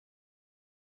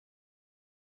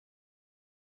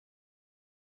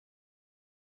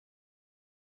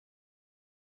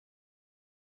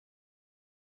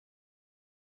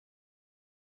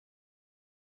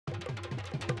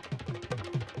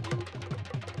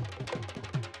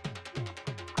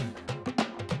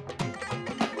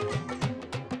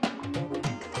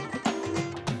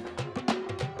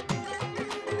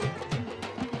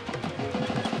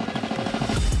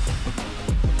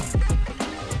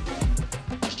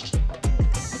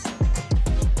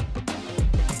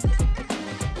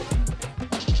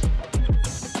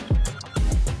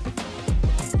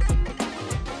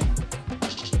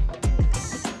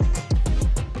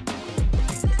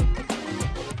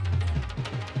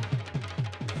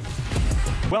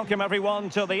Welcome everyone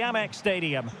to the Amex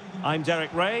Stadium. I'm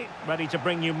Derek Ray, ready to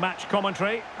bring you match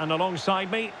commentary, and alongside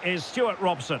me is Stuart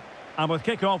Robson. And with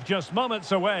kick-off just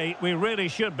moments away, we really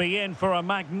should be in for a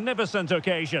magnificent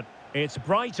occasion. It's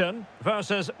Brighton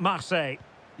versus Marseille.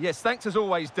 Yes, thanks as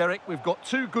always, Derek. We've got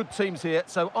two good teams here,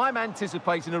 so I'm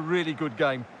anticipating a really good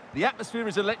game. The atmosphere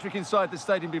is electric inside the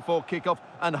stadium before kick-off,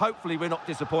 and hopefully we're not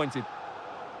disappointed.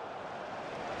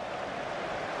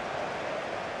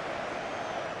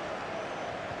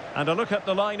 And a look at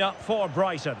the lineup for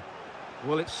Brighton.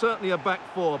 Well, it's certainly a back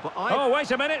four, but Oh, wait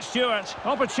a minute, Stuart.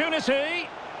 Opportunity.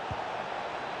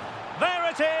 There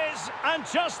it is, and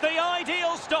just the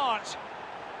ideal start.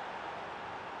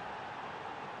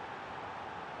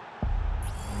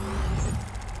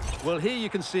 Well, here you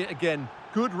can see it again.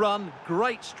 Good run,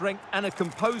 great strength, and a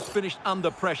composed finish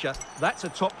under pressure. That's a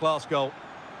top-class goal.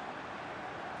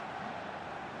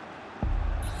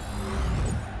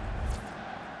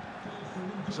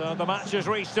 So the match has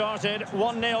restarted,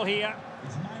 1-0 here.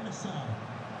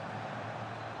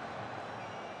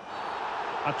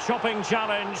 A chopping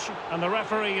challenge, and the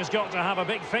referee has got to have a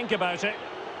big think about it.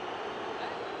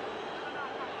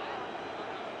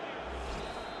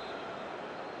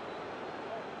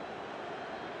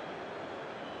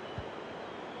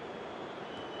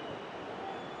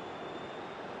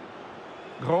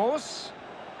 Gross.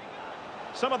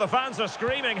 Some of the fans are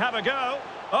screaming, have a go.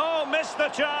 Oh, missed the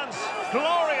chance.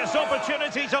 Glorious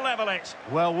opportunity to level it.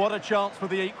 Well, what a chance for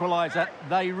the equaliser.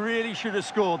 They really should have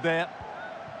scored there.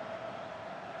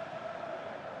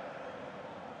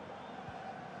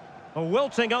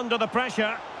 Wilting under the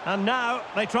pressure, and now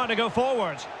they try to go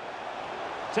forward.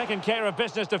 Taking care of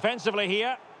business defensively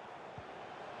here.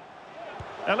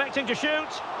 Electing to shoot.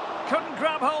 Couldn't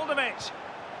grab hold of it.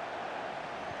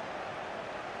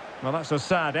 Well, that's a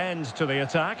sad end to the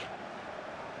attack.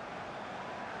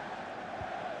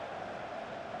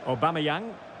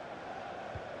 Aubameyang.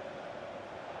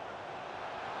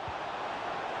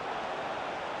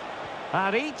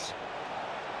 Harit.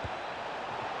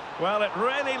 Well, it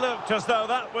really looked as though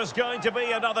that was going to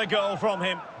be another goal from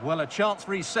him. Well, a chance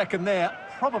for his second there.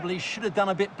 Probably should have done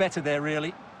a bit better there,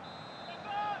 really.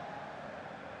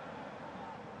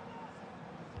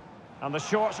 And the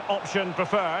short option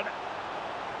preferred.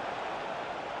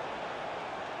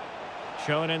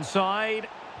 Shown inside.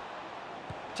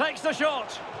 Takes the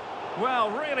shot.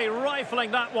 Well, really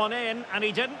rifling that one in, and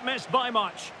he didn't miss by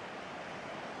much.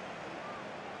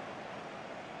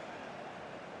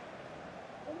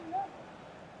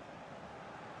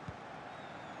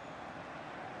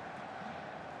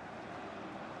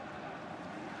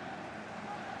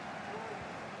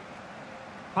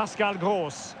 Pascal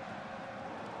Gross.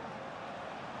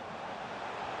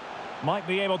 Might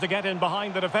be able to get in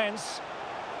behind the defence.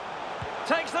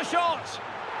 Takes the shot.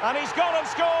 And he's gone and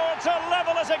scored to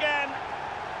level it again.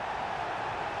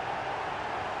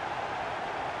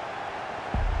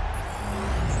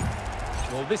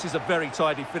 Well, this is a very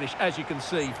tidy finish, as you can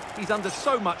see. He's under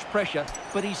so much pressure,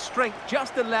 but his strength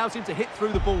just allows him to hit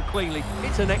through the ball cleanly.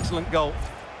 It's an excellent goal.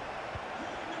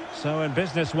 So in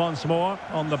business once more,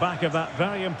 on the back of that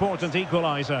very important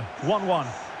equaliser. 1-1.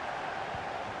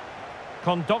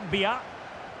 Kondogbia.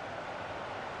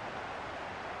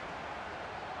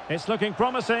 It's looking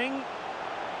promising.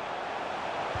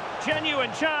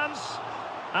 Genuine chance.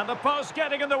 And the post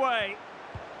getting in the way.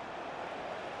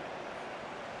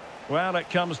 Well, it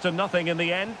comes to nothing in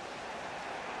the end.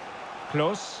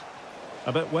 Close.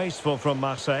 A bit wasteful from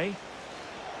Marseille.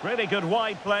 Really good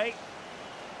wide play.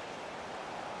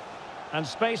 And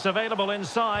space available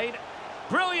inside.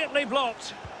 Brilliantly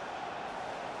blocked.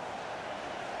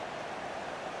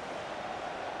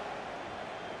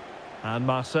 And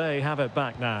Marseille have it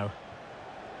back now.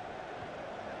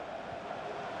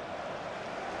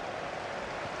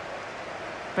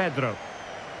 Pedro.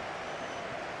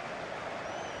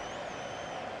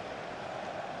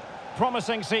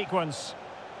 Promising sequence.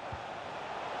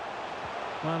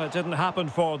 Well, it didn't happen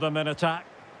for them in attack.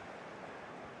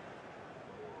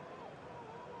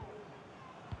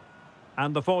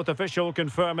 And the fourth official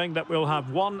confirming that we'll have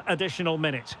one additional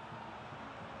minute.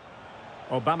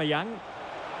 Aubameyang.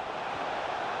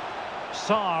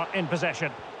 Sarr in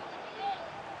possession.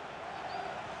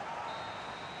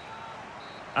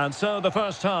 And so the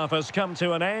first half has come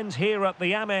to an end here at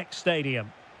the Amex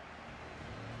Stadium.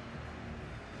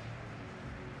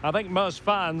 I think most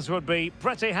fans would be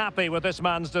pretty happy with this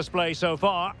man's display so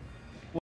far.